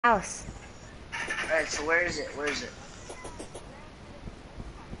house. Alright, so where is it? Where is it?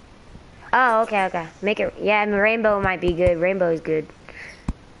 Oh, okay, okay. Make it. Yeah, and rainbow might be good. Rainbow is good.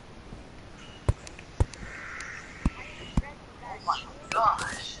 Oh my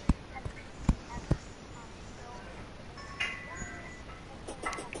gosh.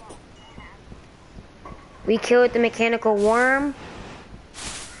 We killed the mechanical worm.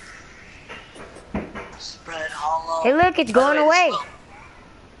 Spread hollow. Hey, look, it's going away.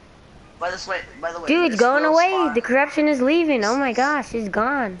 By the way, Dude, it's going will away. spawn. The corruption is leaving. Oh my gosh, it's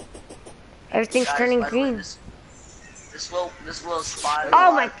gone. Everything's Guys, turning by the way, green. this will spawn.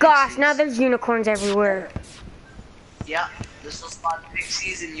 Oh my gosh, now there's unicorns everywhere. Yeah, this will spawn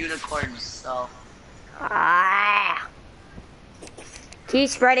pixies and unicorns. So. Ah. Keep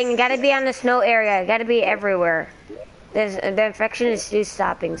spreading. You gotta be on the snow area. You gotta be everywhere. The infection is still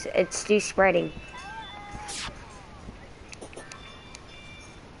stopping. It's still spreading.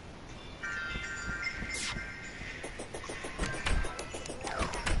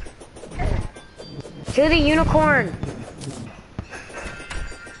 Kill the unicorn.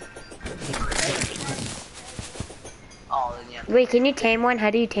 Oh, then yeah. Wait, can you tame one? How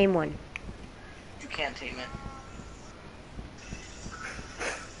do you tame one? You can't tame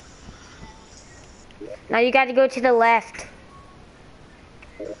it. Now you gotta go to the left.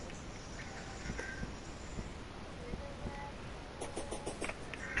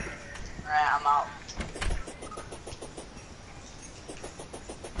 Alright, I'm out.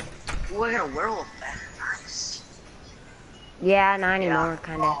 Ooh, I got a werewolf back. Nice. Yeah, not anymore,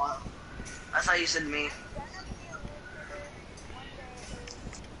 kinda. Oh, that's how you said me.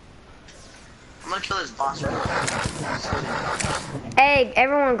 I'm gonna kill this boss right now. Hey,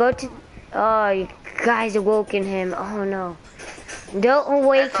 everyone go to... Oh, you guys awoken him. Oh no. Don't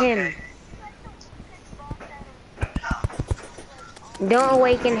awake him. Don't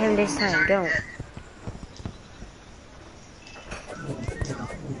awaken him this time, don't.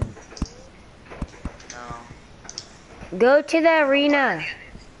 No. Go to the arena.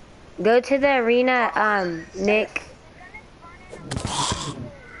 Go to the arena, Nick.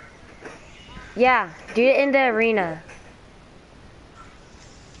 Yeah, do it in the arena.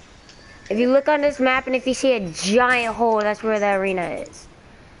 If you look on this map and if you see a giant hole, that's where the arena is.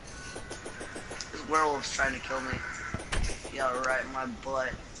 This werewolf's trying to kill me. Yeah, right in my butt.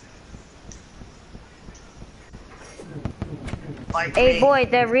 Fight Hey me. boy,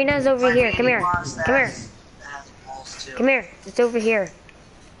 the arena's over Fight here. me, Come here. boss, that Come here. has balls too. Come here. It's over here.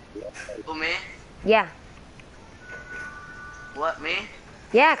 Who, me? Yeah. What, me?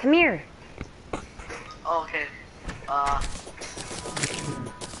 Yeah, come here. Oh, okay. I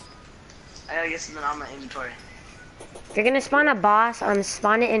gotta get something on my inventory. If you're gonna spawn a boss,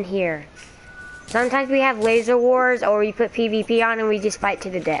 spawn it in here. Sometimes we have laser wars or we put PvP on and we just fight to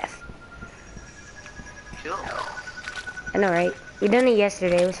the death. Cool. I know, right? We done it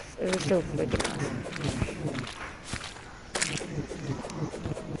yesterday. It was so freaking awesome.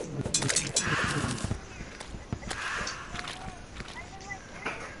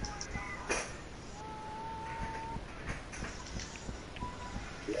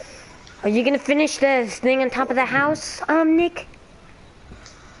 Are you gonna finish the thing on top of the house, Nick?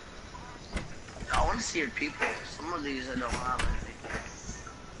 I want to see your people. Some of these I don't have anything.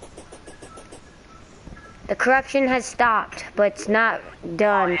 The corruption has stopped, but it's not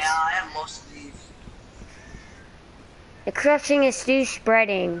done. Oh, yeah, I have most of these. The corruption is still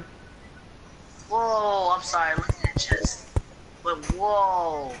spreading. Whoa, I'm sorry. Look at your chest. But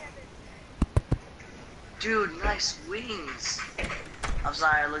whoa. Dude, nice wings. I'm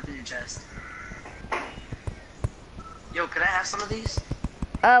sorry, I looked at your chest. Yo, could I have some of these?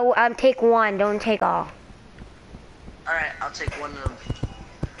 Take one, don't take all. Alright, I'll take one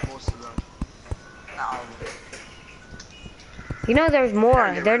of most of them. Not all of them. You know there's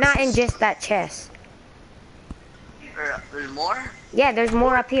more. They're not in just that chest. There's more? Yeah, there's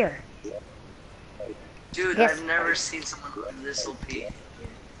more up here. Dude, Yes. I've never seen someone this OP.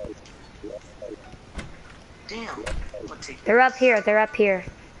 Damn. I'm gonna take They're up here, they're up here.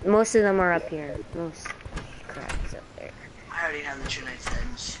 Most of them are up here. Most crap's up there. I already have the True Knight's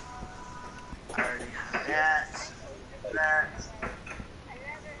Edge. I already have that. That.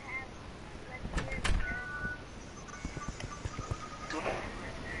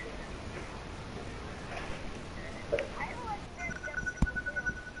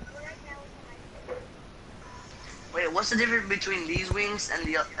 Wait, what's the difference between these wings and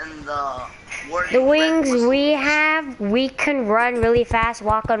the warden? The wings we have, we can run really fast,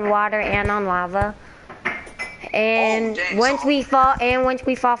 walk on water and on lava. And Oh, dang, once so-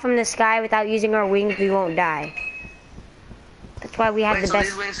 we fall from the sky without using our wings, we won't die. That's why we have Wait, the so best.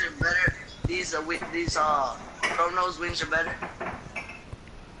 these wings are better? These Chronos wings are better?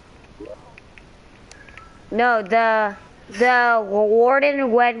 No, the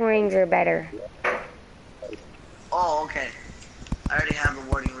Warden Red Wings are better. Oh, okay. I already have the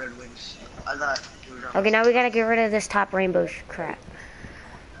Warning Red Wings. I thought you were done. Okay, now we gotta get rid of this top rainbow crap.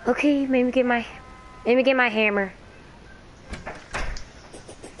 Okay, maybe get my hammer.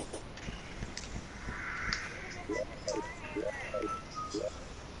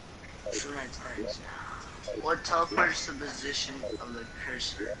 What teleports the position of the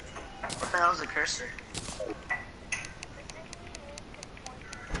cursor? What the hell is a cursor?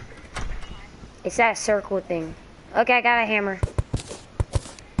 It's that circle thing. Okay, I got a hammer.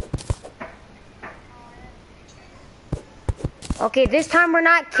 Okay, this time we're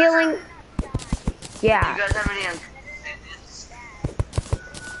not killing. Yeah. Do you guys have any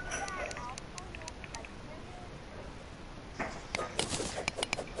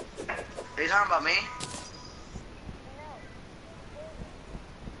Are you talking about me?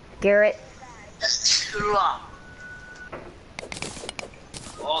 Garrett.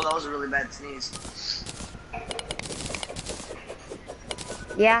 Oh, that was a really bad sneeze.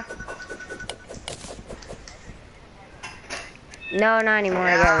 Yeah. No, not anymore.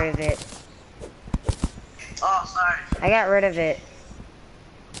 Yeah. I got rid of it. Oh, sorry. I got rid of it.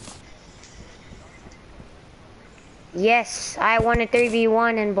 Yes, I won a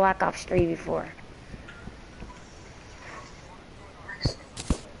 3v1 in Black Ops 3 before.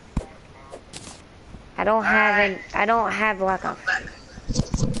 I don't have Black Ops.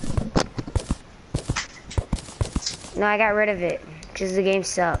 No, I got rid of it because the game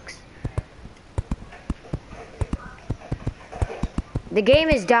sucks. The game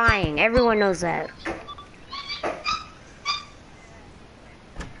is dying. Everyone knows that.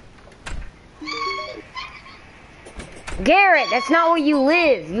 Garrett, that's not where you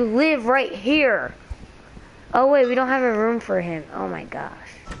live. You live right here. Oh wait, we don't have a room for him. Oh my gosh.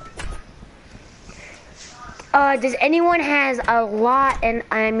 Does anyone has a lot, and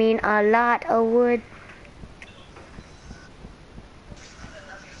I mean a lot of wood?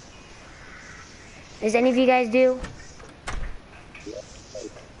 Does any of you guys do?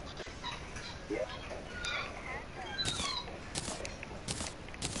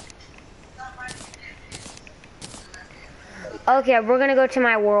 Okay, we're gonna go to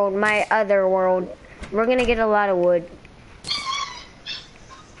my world, my other world. We're gonna get a lot of wood.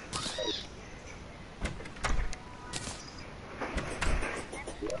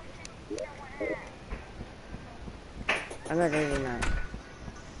 I'm not doing that.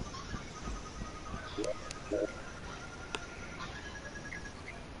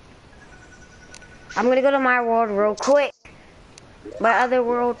 I'm gonna go to my world real quick. My other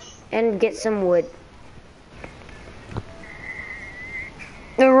world, and get some wood.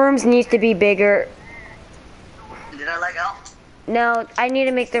 The rooms needs to be bigger. Did I like out? No, I need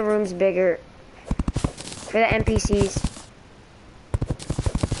to make the rooms bigger for the NPCs.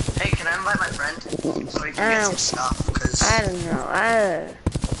 Hey, can I invite my friend so he can get some stuff? Cause I don't know.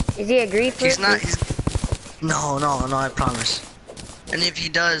 Is he a griefer? he's not. No, I promise. And if he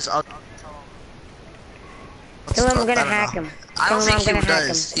does, I'll tell him I'm gonna hack him. I Tell don't him think I'm he gonna hack him.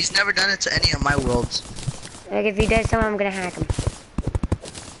 does. He's never done it to any of my worlds. Like if he does, tell him I'm gonna hack him.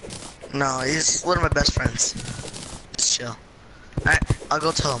 No, he's one of my best friends. Just chill. Alright, I'll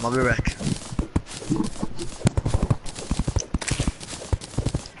go tell him. I'll be back.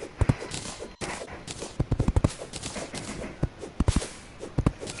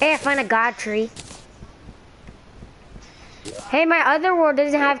 Hey, I found a god tree. Hey, my other world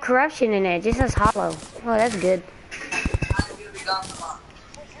doesn't have corruption in it. It just has hollow. Oh, that's good.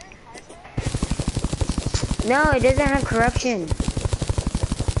 No, it doesn't have corruption.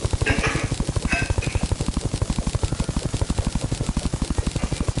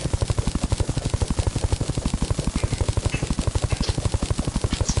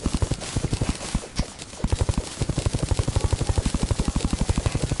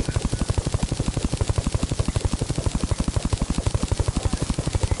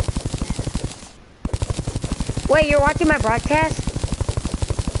 Wait, you're watching my broadcast?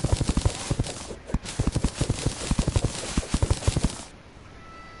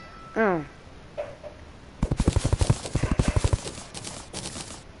 Oh.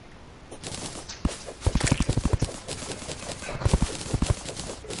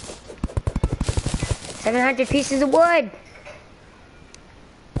 $700 pieces of wood.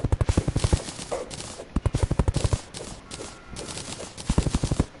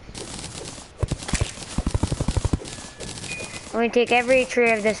 We're gonna take every tree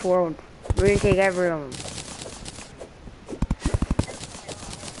of this world. We're gonna take every one.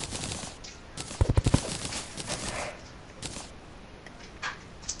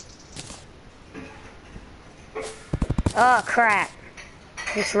 Oh, crap.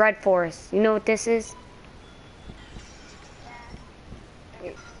 This red forest. You know what this is?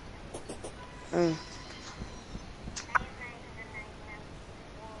 Mm.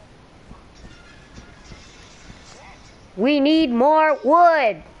 We need more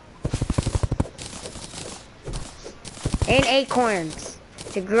wood. And acorns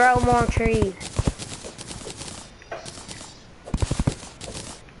to grow more trees.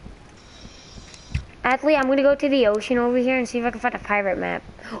 Athlete, I'm gonna go to the ocean over here and see if I can find a pirate map.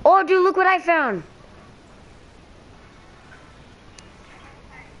 Oh, dude, look what I found.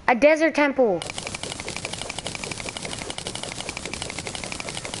 A desert temple.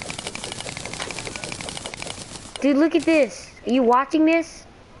 Dude, look at this. Are you watching this?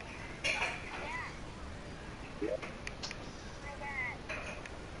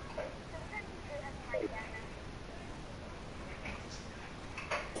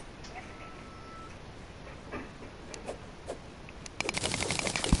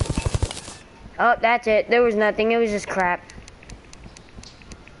 Oh, that's it. There was nothing. It was just crap.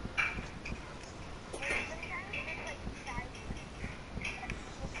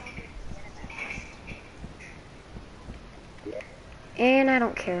 And I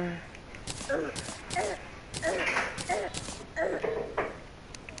don't care.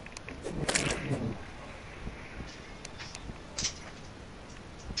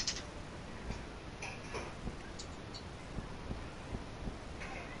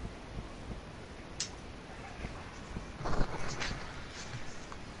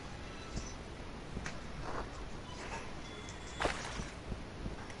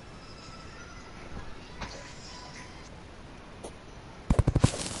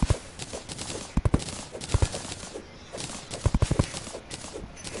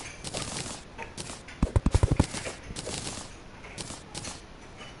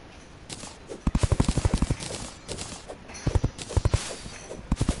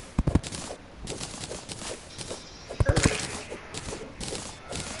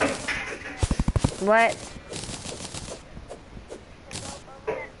 What?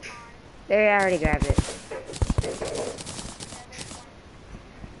 There, I already grabbed it.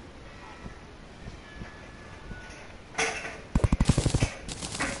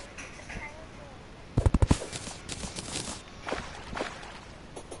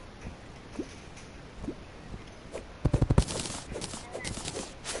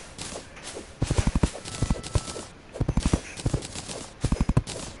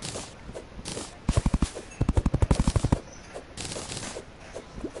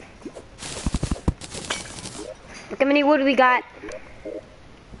 Look how many wood we got.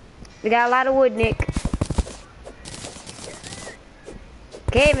 We got a lot of wood, Nick.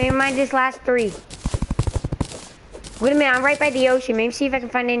 Okay, maybe mine just last 3. Wait a minute, I'm right by the ocean. Maybe see if I can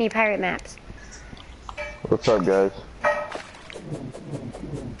find any pirate maps. What's up, guys?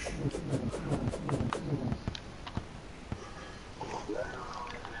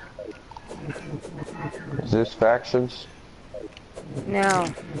 Is this factions? No.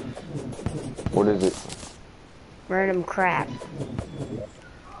 What is it? Random crap.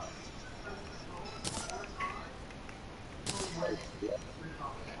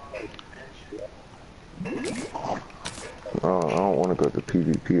 Oh, I don't want to go to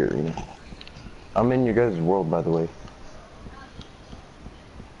PvP arena. I'm in your guys' world, by the way.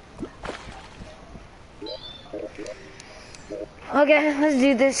 Okay, let's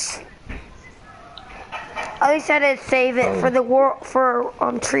do this. At least I did save it for the world, for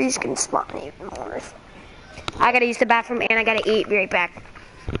trees can spawn even more. I gotta use the bathroom and I gotta eat. Be right back.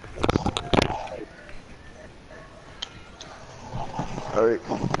 Alright.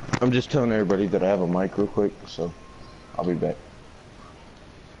 I'm just telling everybody that I have a mic real quick, so I'll be back.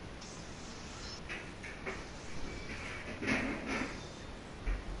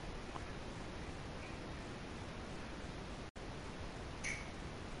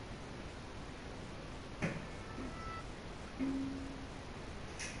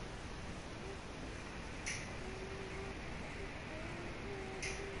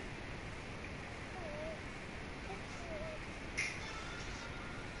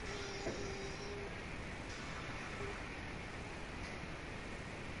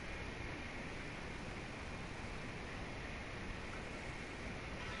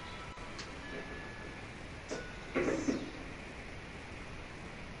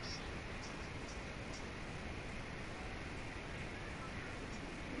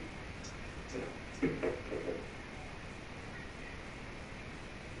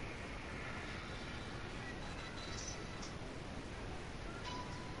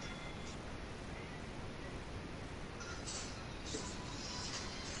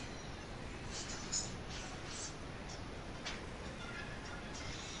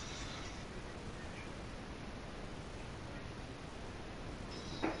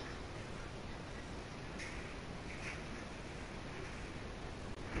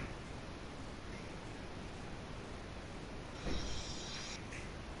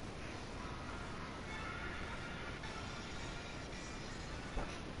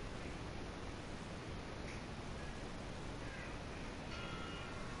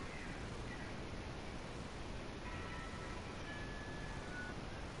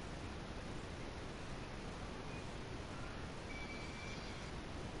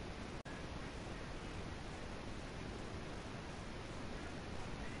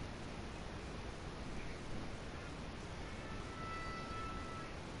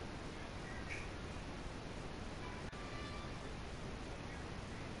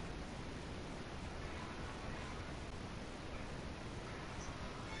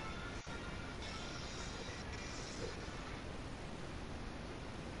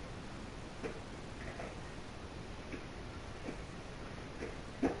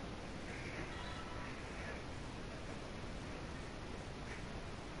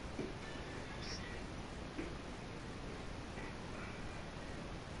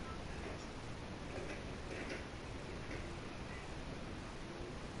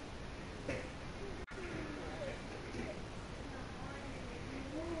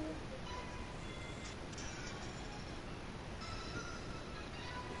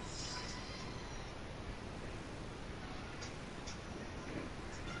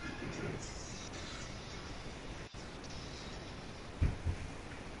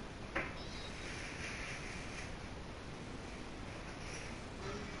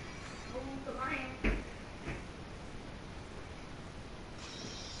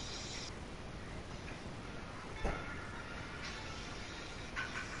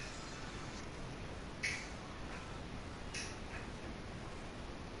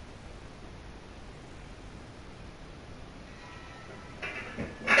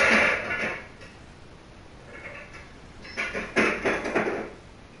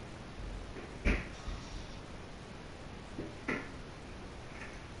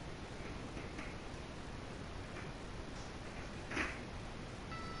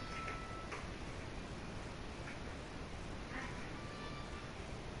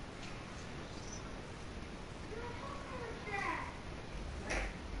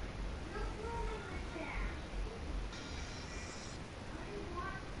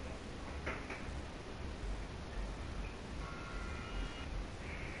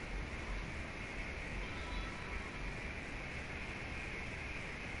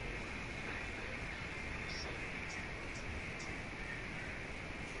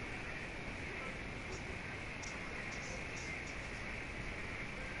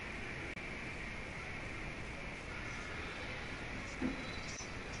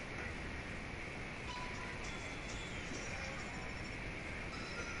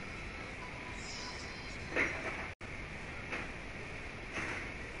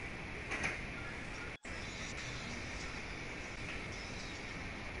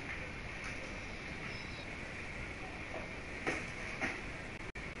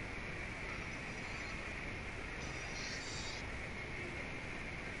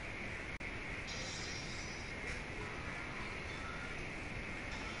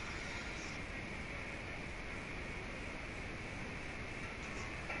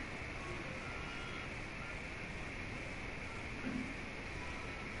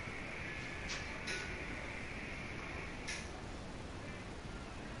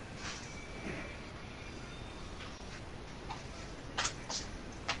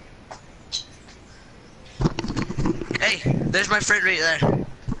 Hey, there's my friend right there.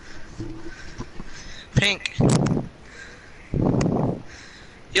 Pink.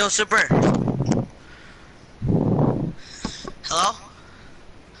 Yo, Super. Hello?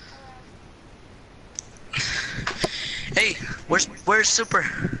 Hey, where's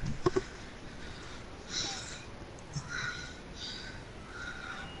Super?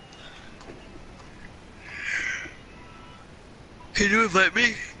 Can you invite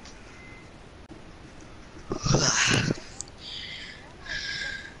me?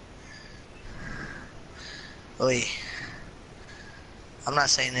 Oi. I'm not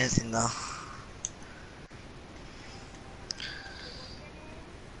saying anything though.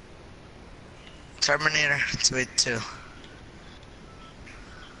 Terminator 282.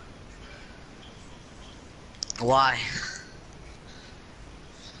 Why?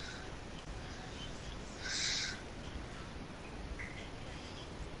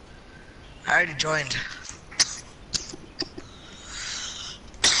 I already joined.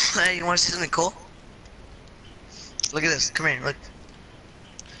 Hey, you wanna see something cool? Look at this, come here, look.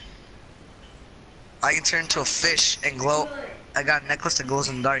 I can turn into a fish and glow. I got a necklace that glows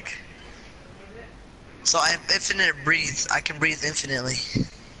in the dark. So I have infinite breathe. I can breathe infinitely.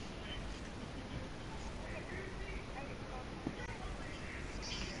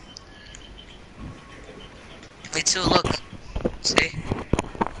 Me too, look. See?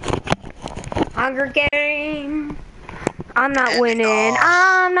 Hunger game. I'm not And- winning.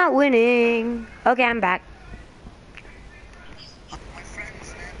 oh. I'm not winning. Okay, I'm back. My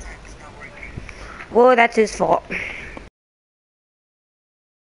friend's laptop is not working. Well, that's his fault.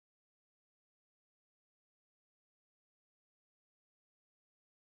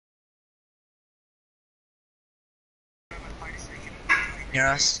 Near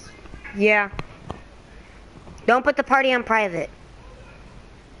us? Yeah. Don't put the party on private.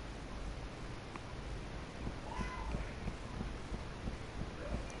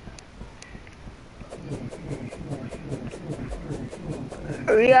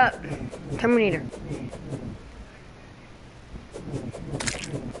 Hurry up. Terminator.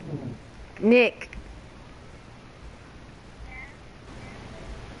 Nick.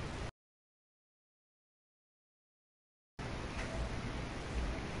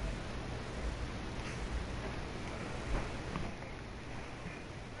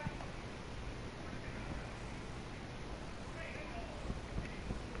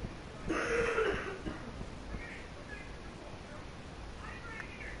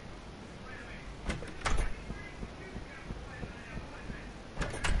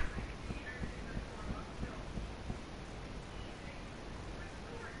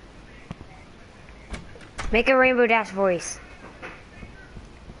 Make a Rainbow Dash voice.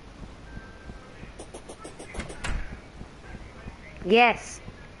 Yes.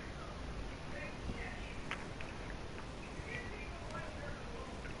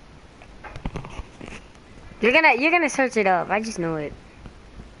 You're gonna search it up. I just know it.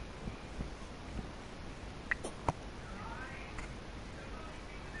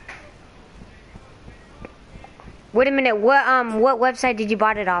 Wait a minute. What website did you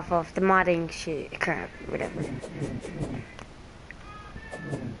bought it off of? The modding shit, crap, whatever.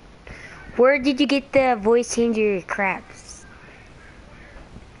 Where did you get the voice changer craps?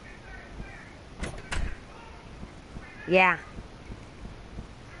 Yeah.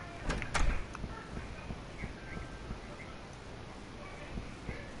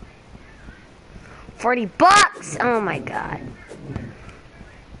 $40. Oh my god.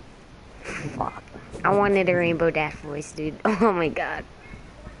 Fuck. I wanted a Rainbow Dash voice, dude. Oh my god.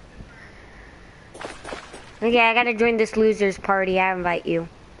 Okay, I gotta join this losers party. I invite you.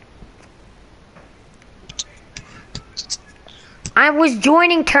 I was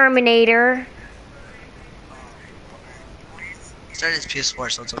joining Terminator. Started his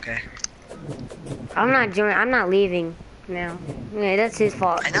PS4, so it's okay. I'm not joining. I'm not leaving now. Yeah, that's his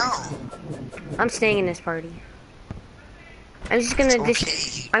fault. I know. I'm staying in this party. I'm just gonna It's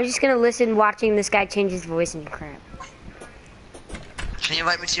okay. I'm just gonna listen, watching this guy change his voice and crap. Can you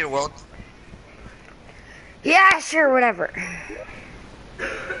invite me to your world? Yeah, sure, whatever.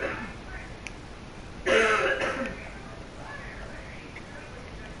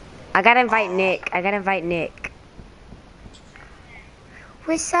 I gotta invite Nick. I gotta invite Nick.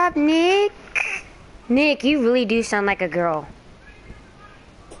 What's up, Nick? Nick, you really do sound like a girl.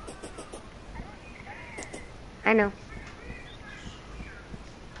 I know.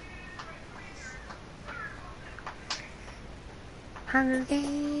 Hunger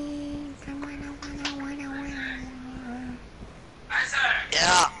Games.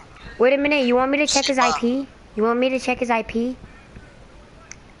 Yeah. Wait a minute, you want me to check his IP? You want me to check his IP?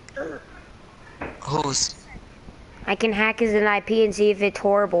 Who's? I can hack his IP and see if it's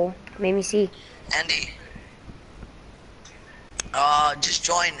horrible. Let me see. Andy. Just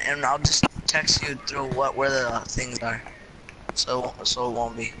join and I'll just text you through where the things are. So it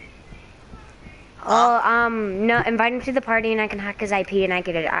won't be. No, invite him to the party and I can hack his IP and I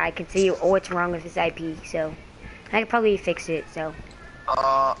can see what's wrong with his IP, so I could probably fix it, so.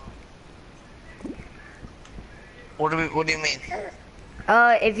 What do you mean?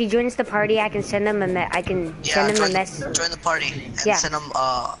 If he joins the party, I can send him send him a message. Join the party and send him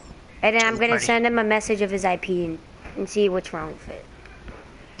and then I'm gonna send him a message of his IP and see what's wrong with it.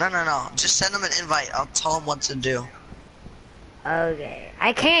 No. Just send him an invite. I'll tell him what to do. Okay.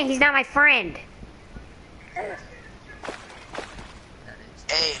 I can't. He's not my friend.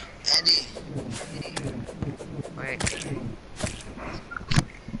 Hey, Andy. Wait.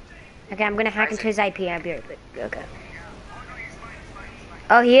 Okay, I'm gonna hack into his IP. I'll be right back. Okay.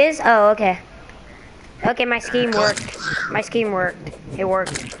 Oh, he is? Oh, okay. Okay, my scheme worked. My scheme worked. It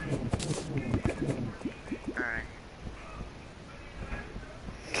worked. Alright.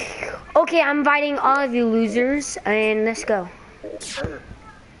 Okay, I'm inviting all of you losers, and let's go.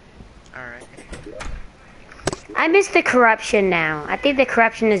 Alright. I miss the corruption now. I think the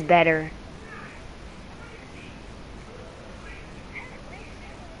corruption is better.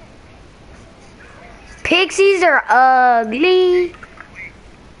 Pixies are ugly.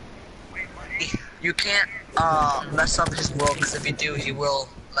 You can't mess up his world, because if you do, he will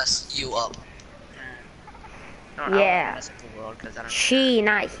mess you up. No, Yeah. mess up the world 'cause I don't She,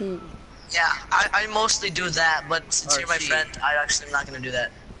 not he. Yeah, I mostly do that, but since Or you're my she. friend, I actually am not gonna do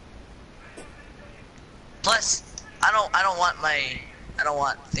that. Plus, I don't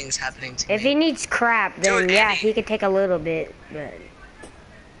want things happening to If me. he needs crap, then Dude, yeah, Andy. he could take a little bit, but.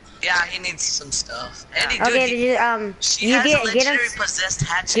 Yeah, he needs some stuff. Andy, dude, Okay, she you has a get him legendary possessed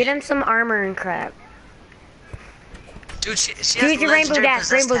hatchet. get him some armor and crap. Dude, she has Use your rainbow legendary dash,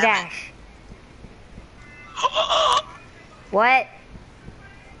 possessed rainbow habit. dash. What?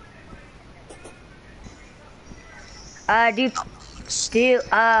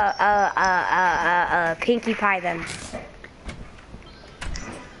 Pinkie Pie them.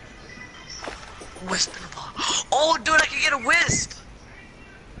 Wisp in the ball. Oh, dude, I can get a wisp.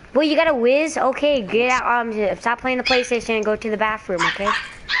 Well, you got a whiz? Okay, get out, stop playing the PlayStation and go to the bathroom, okay?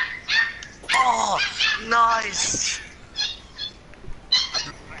 Oh, nice.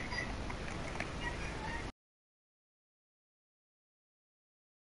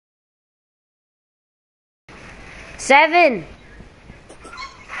 Seven.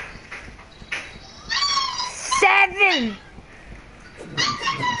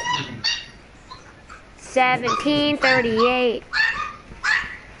 1738.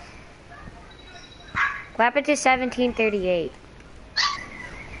 What happened to 1738?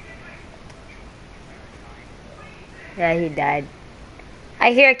 Yeah, he died.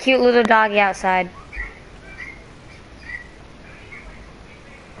 I hear a cute little doggy outside.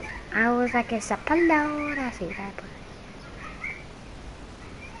 I was like, it's a palabra. See that?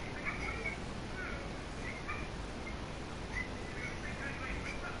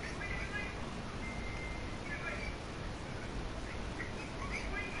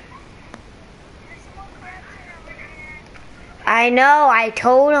 I know, I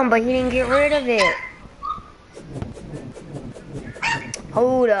told him, but he didn't get rid of it.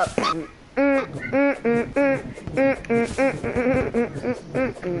 Hold up.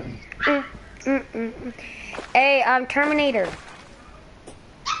 Hey, Terminator.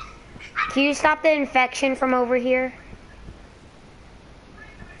 Can you stop the infection from over here?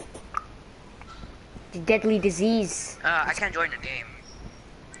 The deadly disease. I can't join the game.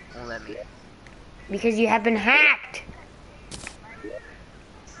 Won't let me. Because you have been hacked.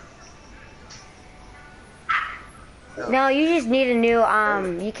 No, you just need a new,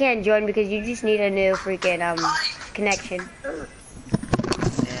 you can't join because you just need a new freaking, connection. Yeah,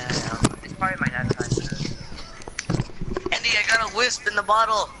 I know. It's probably my next time. Andy, I got a wisp in the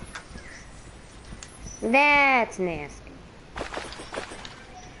bottle. That's nasty.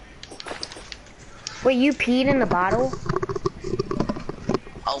 Wait, you peed in the bottle?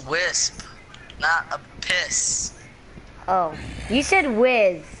 A wisp, not a piss. Oh, you said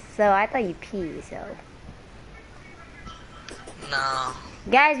whiz, so I thought you pee, so. No.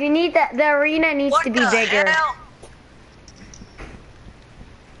 Guys, we need the arena needs What to be the bigger. hell?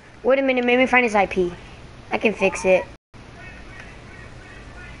 Wait a minute, let me find his IP. I can fix it.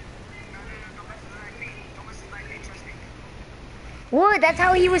 What? That's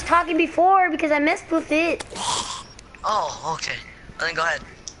how he was talking before because I messed with it. Oh, okay. Well, then go ahead.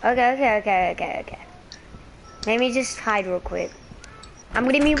 Okay. Let me just hide real quick. I'm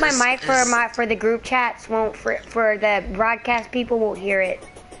gonna mute my This mic is- for the group chats. Won't for the broadcast people won't hear it.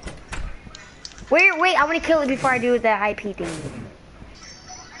 Wait, I want to kill it before I do the IP thing.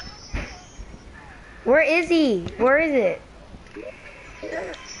 Where is he? Where is it?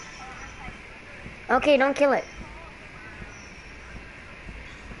 Okay, don't kill it.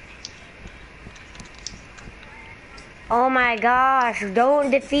 Oh my gosh,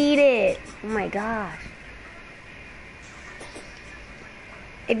 don't defeat it. Oh my gosh.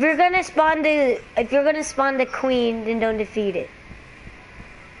 If you're gonna spawn the queen, then don't defeat it.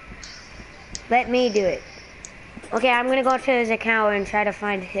 Let me do it. Okay, I'm gonna go to his account and try to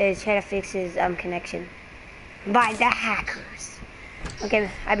fix his connection. By the hackers. Okay,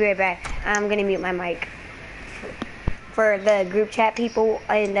 I'll be right back. I'm gonna mute my mic. For the group chat people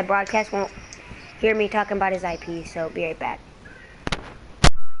in the broadcast won't hear me talking about his IP, so be right back.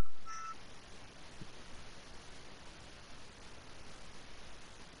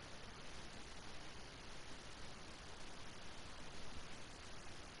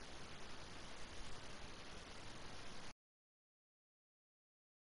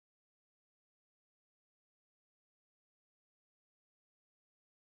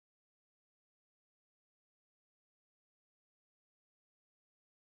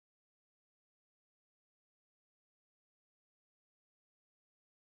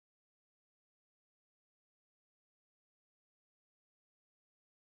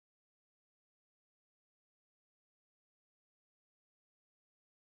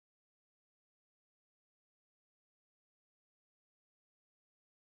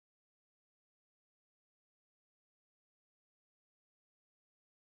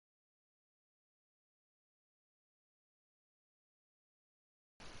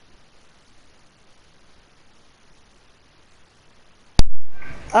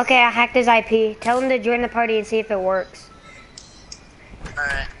 Okay, I hacked his IP. Tell him to join the party and see if it works.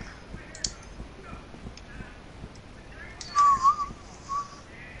 Alright.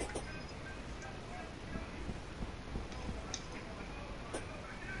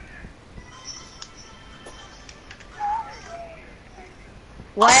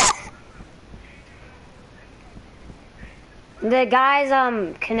 What? The guy's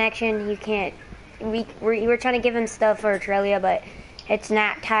connection, he can't. We were trying to give him stuff for Australia, but it's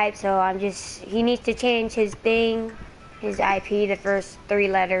not typed, so he needs to change his thing, his IP, the first 3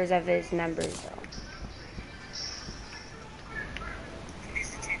 letters of his numbers. So.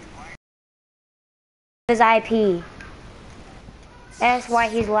 His IP. That's why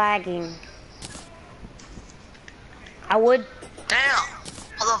he's lagging. I would. Damn!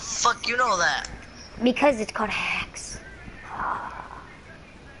 How the fuck you know that? Because it's called hacks.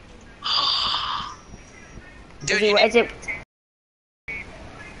 Dude, Is it?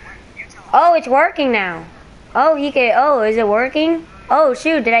 Oh, it's working now. Oh, is it working? Oh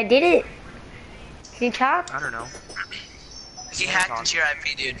shoot, did it? Can you talk? I don't know. he hacked into your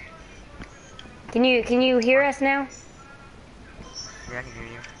IP, dude. Can you hear us now? Yeah, I can hear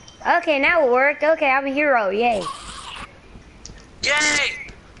you. Okay, now it worked. Okay, I'm a hero. Yay.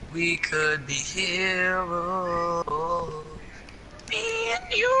 Yay! We could be heroes. Me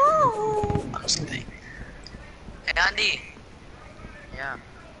and you. I'm just kidding. Hey, Andy. Yeah.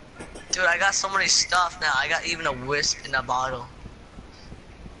 Dude, I got so many stuff now. I got even a wisp in a bottle.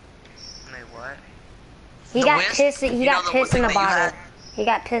 Wait, what? He The got wisp? pissed. He You got know the pissed in the thing that you bottle. had? He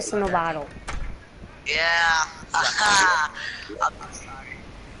got pissed in the bottle. Yeah. Aha. I'm sorry.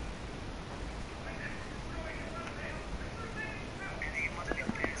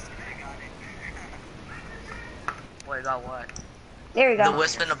 Wait, got what? There we The go.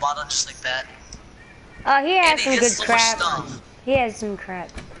 wisp in a bottle, just like that. Oh, he has Andy some gets good so much crap. stuff. He has some crap.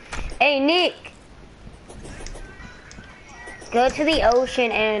 Hey, Nick. Go to the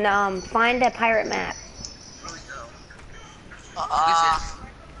ocean and find a pirate map.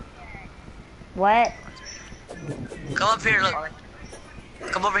 What? Come up here, look.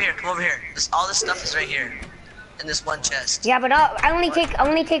 Come over here, come over here. All this stuff is right here. In this one chest. Yeah, but I only take one.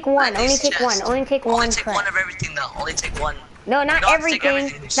 Only take one. Only take one take crap. one of everything though. Only take one. No, not You don't have to take everything.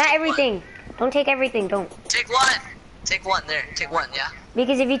 everything, just Not take everything. Don't take everything. Don't. Take one. Take one there. Take one, yeah.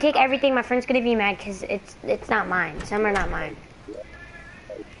 Because if you take everything, my friend's gonna be mad because it's not mine. Some are not mine.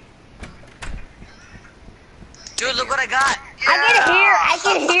 Dude, look what I got. I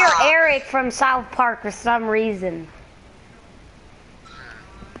can hear Eric from South Park for some reason.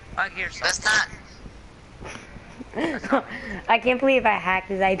 I can hear something. That's not. I can't believe I hacked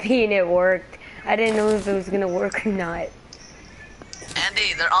his IP and it worked. I didn't know if it was gonna work or not.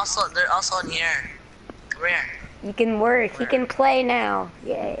 Andy, they're also in here. Come here. You can work. He can play now.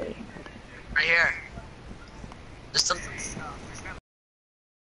 Yay. Right here. There's some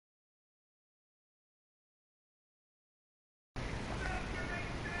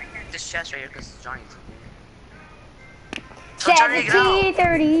chest right here because Johnny's here. Tell Johnny to get out.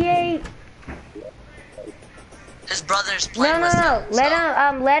 1738. His brother's playing No, with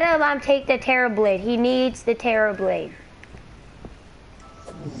him. let him take the Terror Blade. He needs the Terror Blade.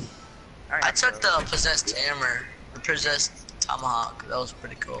 Alright, I took the possessed hammer, the possessed tomahawk. That was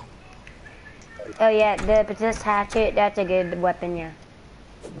pretty cool. Oh yeah, the possessed hatchet. That's a good weapon. Yeah.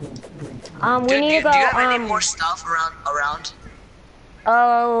 We Dude, need to go. do you have any more stuff around?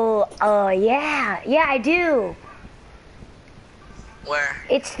 Oh yeah, I do. Where?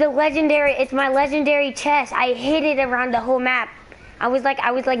 It's my legendary chest. I hid it around the whole map. I was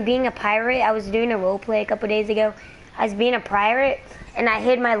like being a pirate. I was doing a role play a couple days ago. I was being a pirate, and I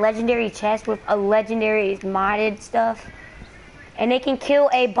hid my legendary chest with a legendary modded stuff. And it can kill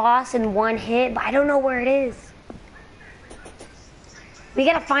a boss in one hit, but I don't know where it is. We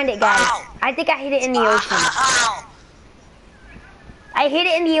gotta find it, guys. Ow. I think I hid it in the ocean. Ow. I hid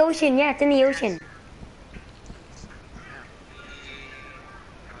it in the ocean. Yeah, it's in the ocean.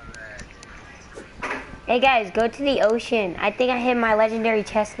 Hey guys, go to the ocean. I think I hid my legendary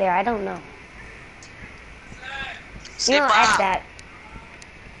chest there. I don't know. You know, F that.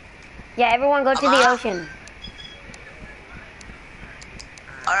 Yeah, everyone go to the ocean.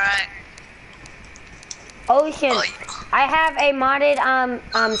 Alright. Ocean. I have a modded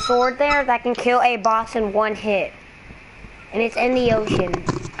sword there that can kill a boss in one hit. And it's in the ocean.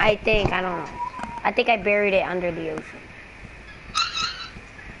 I think. I don't know. I think I buried it under the ocean.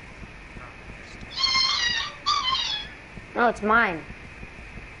 No, it's mine.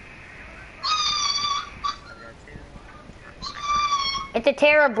 It's a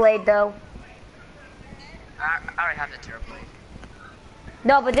Terror Blade, though. I already have the Terror Blade.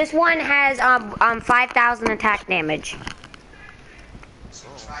 No, but this one has 5,000 attack damage.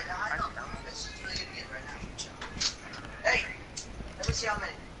 Hey, let me see how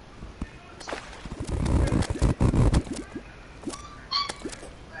many.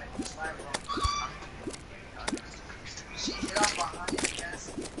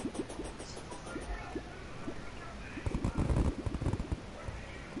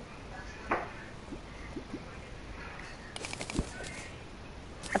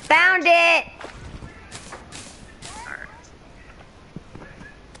 I found it!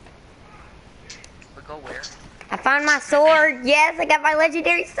 We go where? I found my sword. Yes, I got my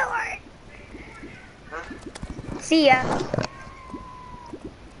legendary sword. See ya.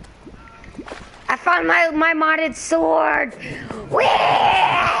 I found my modded sword. Whee!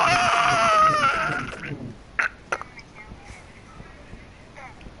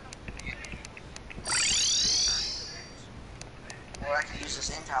 Or I can use the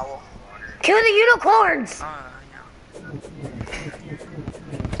same towel. Kill the unicorns. Yeah.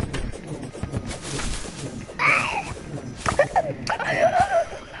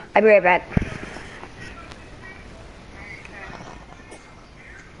 I'll be right back.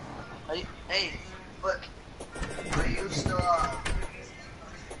 Hey, look. Are you still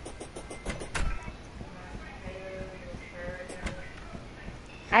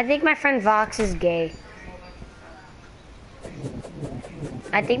I think my friend Vox is gay.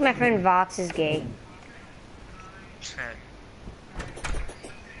 I think my friend Vox is gay.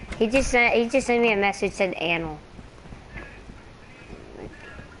 He just sent me a message said anal.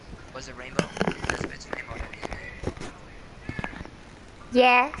 Was it rainbow? There's a bit of rainbow.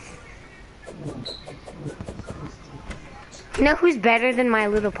 Yes. You know who's better than My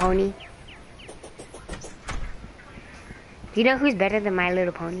Little Pony? Do you know who's better than My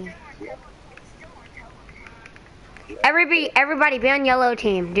Little Pony? Everybody be on yellow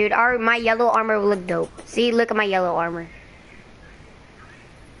team. Dude, my yellow armor will look dope. See, look at my yellow armor.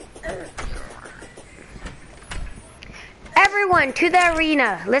 Everyone to the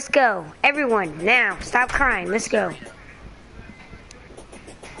arena. Let's go. Everyone, now. Stop crying. Let's go.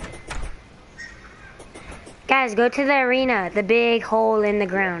 Guys, go to the arena. The big hole in the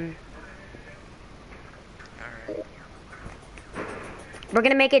ground. Alright. We're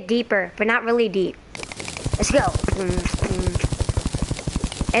gonna make it deeper, but not really deep. Let's go.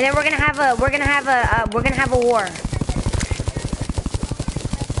 And then we're gonna have a war.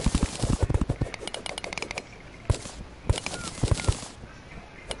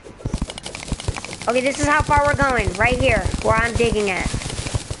 Okay, this is how far we're going. Right here, where I'm digging at.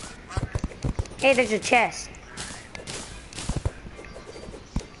 Hey, there's a chest.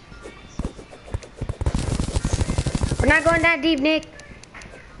 We're not going that deep, Nick.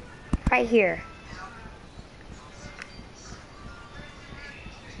 Right here.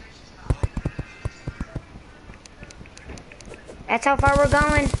 That's how far we're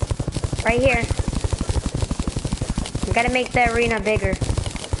going. Right here. We gotta make the arena bigger.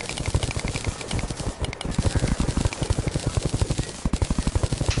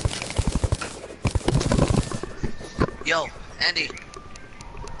 Andy.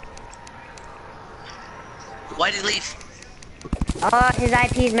 Why'd he leave? Oh, his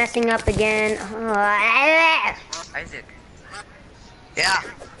IP is messing up again. Isaac. Yeah.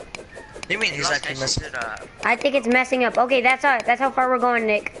 What do you mean he's Lost like my messing? shit up. I think it's messing up. Okay, that's all. That's how far we're going,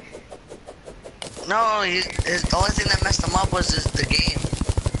 Nick. No, the only thing that messed him up was the game.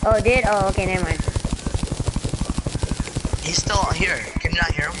 Oh, it did? Oh, okay, never mind. He's still here. Can you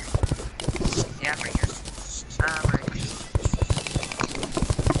not hear him? Yeah, I'm right here. Right.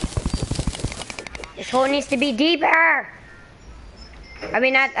 This hole needs to be deeper. I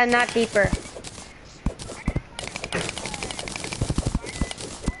mean, not deeper.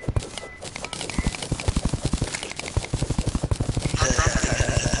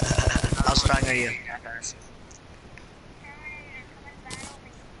 How strong are you?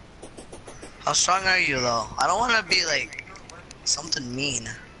 How strong are you though? I don't want to be like something mean.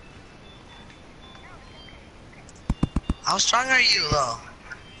 How strong are you though?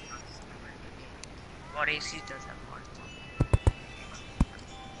 What AC does have more?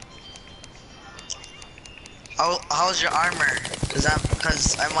 How's your armor?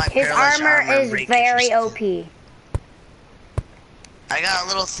 Cause I might His paralyze your armor and is break it or very something. OP. I got a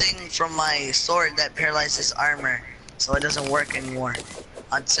little thing from my sword that paralyzes armor, so it doesn't work anymore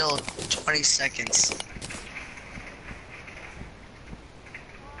until 20 seconds.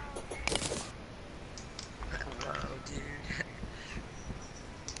 Whoa, dude.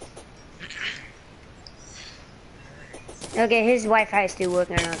 Okay, his Wi-Fi is still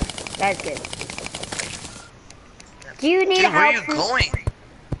working on. That's good. Do you need Dude, where are help? you going?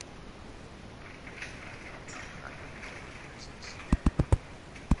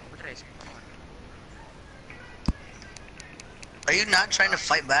 What did I say? Are you not trying to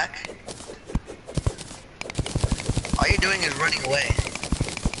fight back? All you're doing is running away.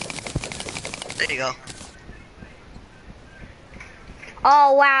 There you go.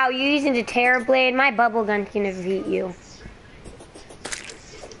 Oh wow, you're using the Terror Blade. My bubble gun can defeat you.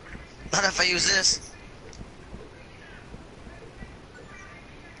 Not if I use this.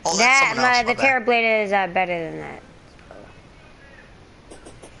 Oh, that's someone else. The My bad. Terror Blade is better than that.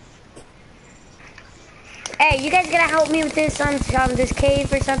 Hey, you guys gonna help me with this this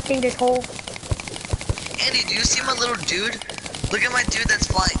cave or something? This hole? Andy, do you see my little dude? Look at my dude that's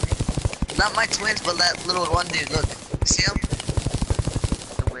flying. Not my twins, but that little one dude. Look, see him?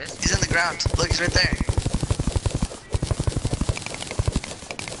 The Wisp? He's in the ground. Look, he's right there.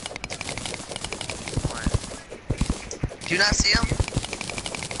 What? Do you not see him?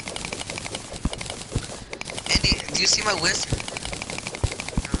 Andy, do you see my wisp?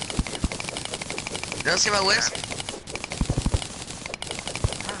 You don't see my wisp?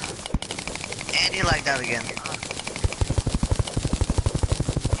 And he lagged out again.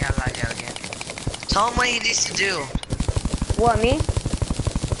 Yeah, I lied out again. Tell him what he needs to do. What, me?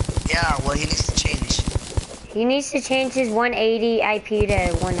 Yeah, what he needs to change. He needs to change his 180 IP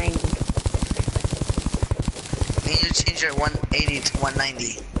to 190. You need to change your 180 to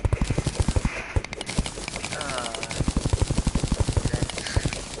 190.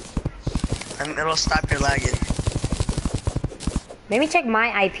 And it'll stop your lagging. Let me check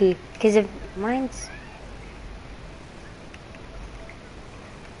my IP, because if mine's...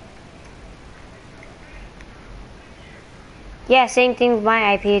 Yeah, same thing with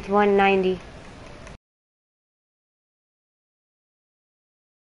my IP, it's 190.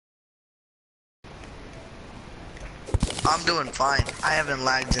 I'm doing fine. I haven't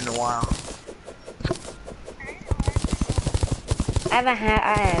lagged in a while. I haven't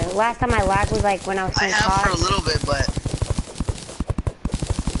had, last time I lagged was like when I was I in have for a COD. little bit, but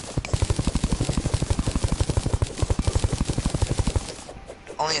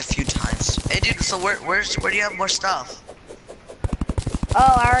only a few times. Hey, dude. So where do you have more stuff?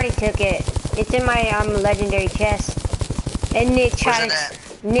 Oh, I already took it. It's in my legendary chest. And Nick tried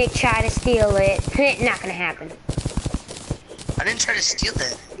to steal it. Not gonna happen. I didn't try to steal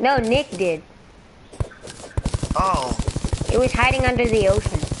it. No, Nick did. Oh, It was hiding under the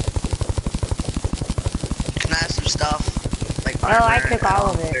ocean. can I have some stuff? Like Oh, armor? I took all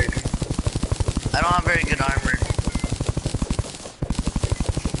of it. I don't have very good armor.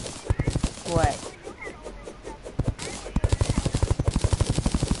 What?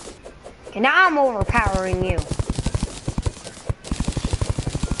 And now I'm overpowering you.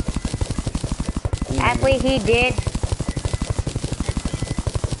 Actually, he did.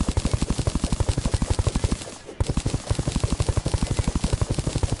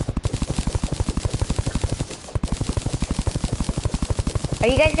 Are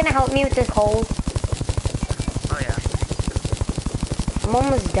you guys gonna help me with this hole? Oh yeah. I'm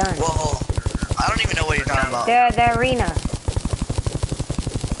almost done. Whoa, I don't even know what you're talking about. The arena.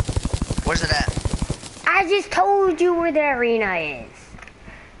 Where's it at? I just told you where the arena is.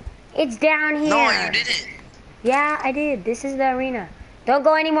 It's down here. No, you didn't. Yeah, I did. This is the arena. Don't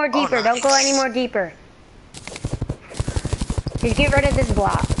go any more deeper. Nice. Don't go any more deeper. Just get rid of this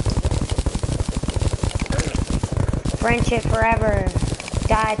block. Friendship forever.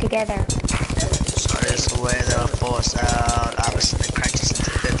 Die together. Start this away, they'll force out. I was in the practice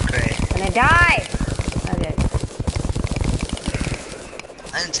into 5th grade. Gonna die. Okay.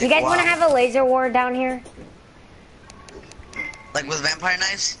 I didn't take You guys a want to while. have a laser war down here? Like with vampire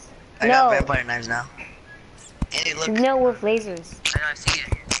knives? I No. got vampire knives now. Andy, look. No, with lasers. I know, I see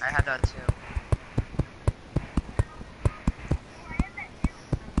it. I had that too.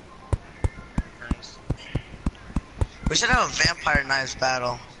 Nice. We should have a vampire knives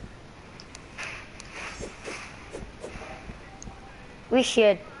battle. We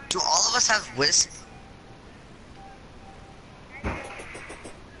should. Do all of us have wisp?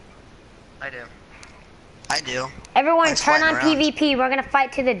 I do. I do. Everyone, Nice turn flying on around. PvP. We're gonna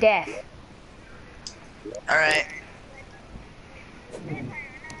fight to the death. Alright.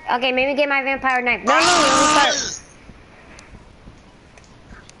 Okay, maybe get my vampire knife. No, let me start.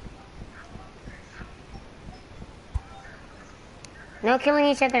 No killing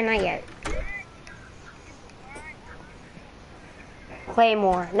each other, not yet.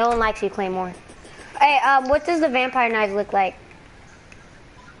 Claymore. No one likes you, Claymore. Hey, what does the vampire knife look like?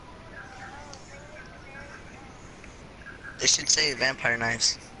 They should say vampire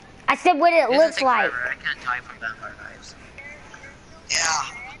knives. I said what it It looks doesn't take like. forever. I can't die from vampire knives. Yeah.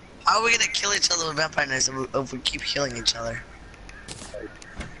 How are we gonna kill each other with vampire knives if we keep healing each other?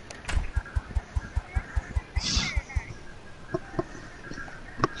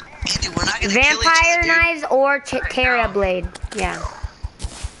 Andy, we're not gonna kill each Vampire other, dude. knives or Terra blade. Yeah.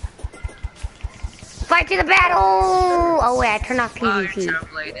 Fight to the battle! Oh wait, I turned off Wow, your PvP. Terra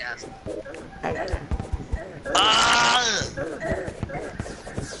Blade ass. Ah!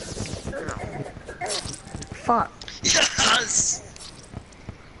 Fuck. Yes!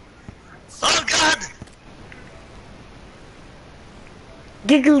 Oh god!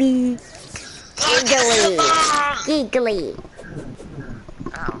 Giggly. Giggly. Ah! Giggly.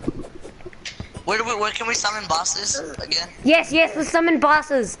 Ow. Where can we summon bosses again? Yes, yes, let's summon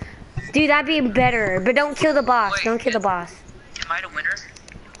bosses. Dude, that'd be better. But don't kill the boss. Wait, Don't kill the boss. Am I the winner?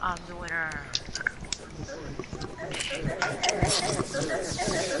 I'm the winner.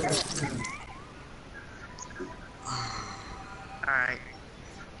 Alright.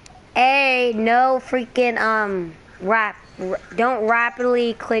 Hey, no freaking don't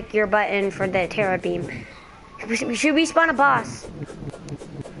rapidly click your button for the Terra beam. Should we spawn a boss?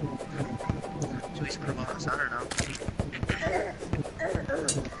 Should we split a boss? I don't know.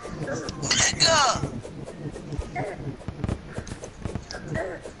 Nigga!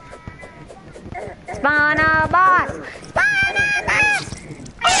 Spawn a boss. Spawn a boss.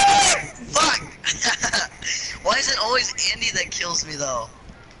 Fuck! Why is it always Andy that kills me though?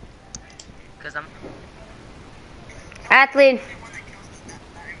 Because I'm... Athlete.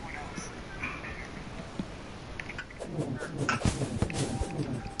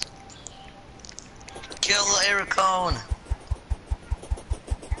 Kill the Aerocone!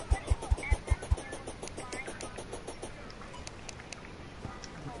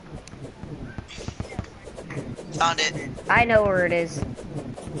 Found it. I know where it is.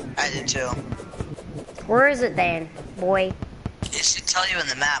 I did too. Where is it then, boy? It should tell you in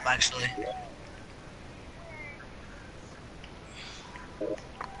the map actually.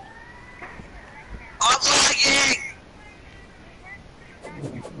 I'm lagging!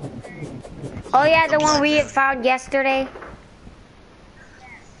 Oh yeah, the one we had found yesterday.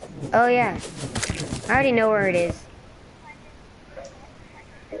 Oh yeah. I already know where it is.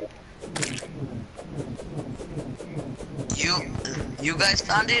 You guys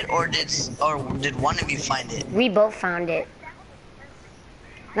found it, or did one of you find it? We both found it.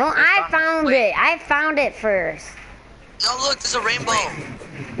 No, I found it. I found it first. No, look, there's a rainbow.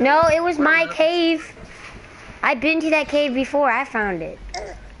 No, it was my cave. I've been to that cave before. I found it.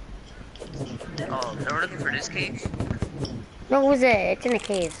 Oh, they were looking for this cave? No, it was it's in a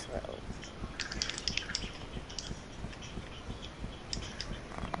cave.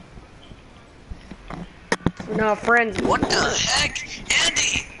 No, friends. What the heck,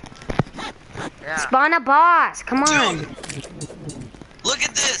 Andy? Yeah. Spawn a boss. Come on. Dude, look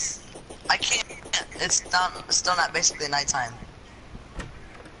at this. I can't. It's still not basically nighttime.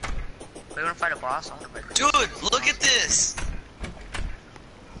 We wanna fight a boss? I wanna fight a Dude, look at this.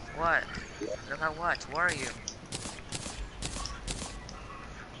 What? Look at what? Where are you?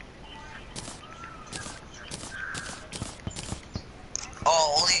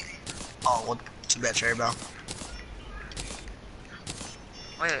 Oh, only. Oh, well, too bad, Cherry Bell.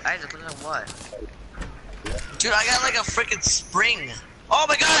 Wait, Isaac, look at what? Dude, I got like a freaking spring. Oh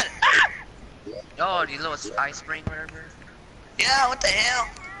my god! Ah! Oh, the little ice spring, whatever. Yeah, what the hell?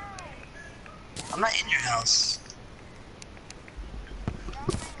 I'm not in your house.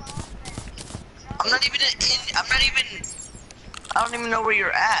 I'm not even I don't even know where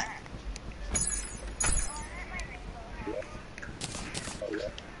you're at.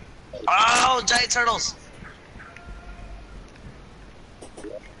 Oh, giant turtles.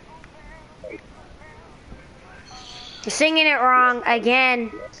 You're singing it wrong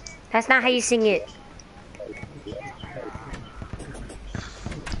again. That's not how you sing it.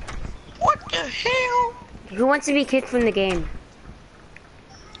 What the hell? Who wants to be kicked from the game?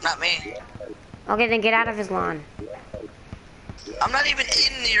 Not me. Okay, then get out of his lawn. I'm not even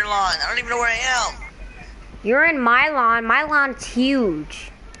in your lawn. I don't even know where I am. You're in my lawn. My lawn's huge.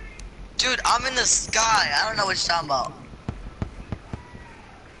 Dude, I'm in the sky. I don't know what you're talking about.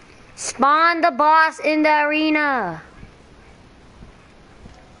 Spawn the boss in the arena.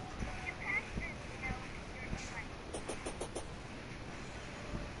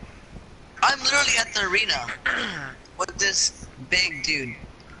 I'm literally at the arena with this big dude.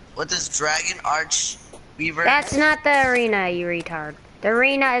 With this dragon arch weaver. That's not the arena, you retard. The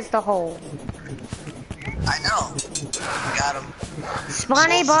arena is the hole. I know. Got him.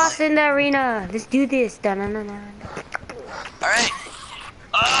 Spawn a boss in the arena. Let's do this. Dun-dun-dun-dun. Alright.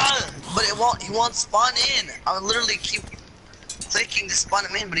 But he won't spawn in. I would literally keep clicking to spawn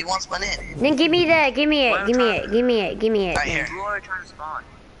him in, but he won't spawn in. Then give me that. Give me it. Give me it. Give me it. Give me it. Right here. You are trying to spawn.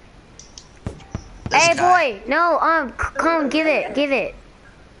 This Hey guy. boy, no, come, give it.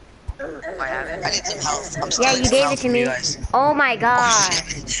 I have it. I need some health. I'm Yeah, stealing you some gave health it to from me. you guys. Oh my Oh, god.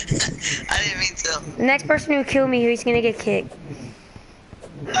 shit. I didn't mean to. The next person who kill me, he's gonna get kicked.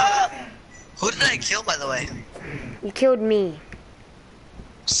 Who did I kill, by the way? You killed me.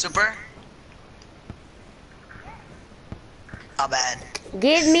 Super? How bad?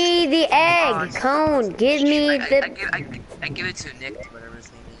 Give me the egg, Cone. Give me I the give it to Nick, whatever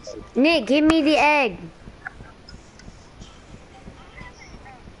his name is. Nick. Give me the egg.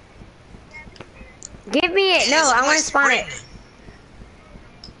 Give me it. No, It's I my want to spawn it. spring.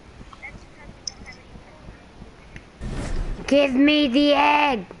 Give me the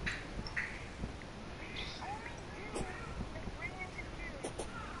egg.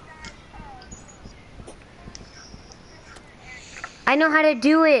 I know how to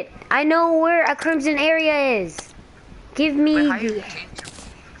do it. I know where a crimson area is. Give me Wait, how you the. change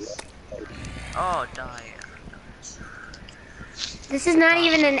it? Oh, die. This is not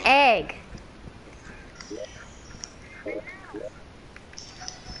even an egg.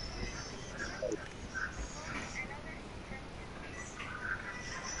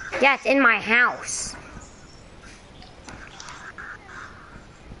 Yeah, it's in my house.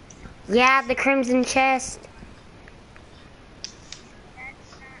 Yeah, the crimson chest.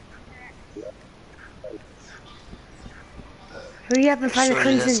 Hurry up and find the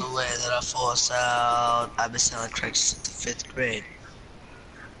Surely that's crimson. the way that I force out. I've been selling cracks since the 5th grade.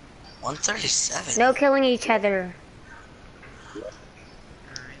 137. No killing each other.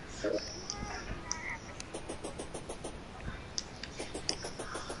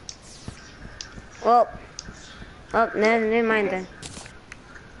 Well, oh, never mind then.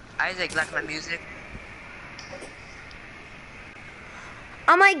 Isaac, like my music?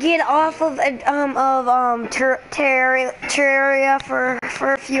 I might get off of Terraria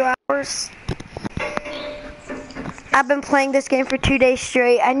for a few hours. I've been playing this game for 2 days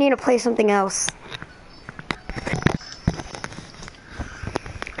straight. I need to play something else.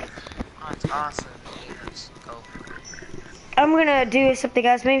 Oh, it's awesome. Let's go. I'm gonna do something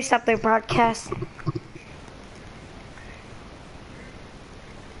else. Maybe stop their broadcast.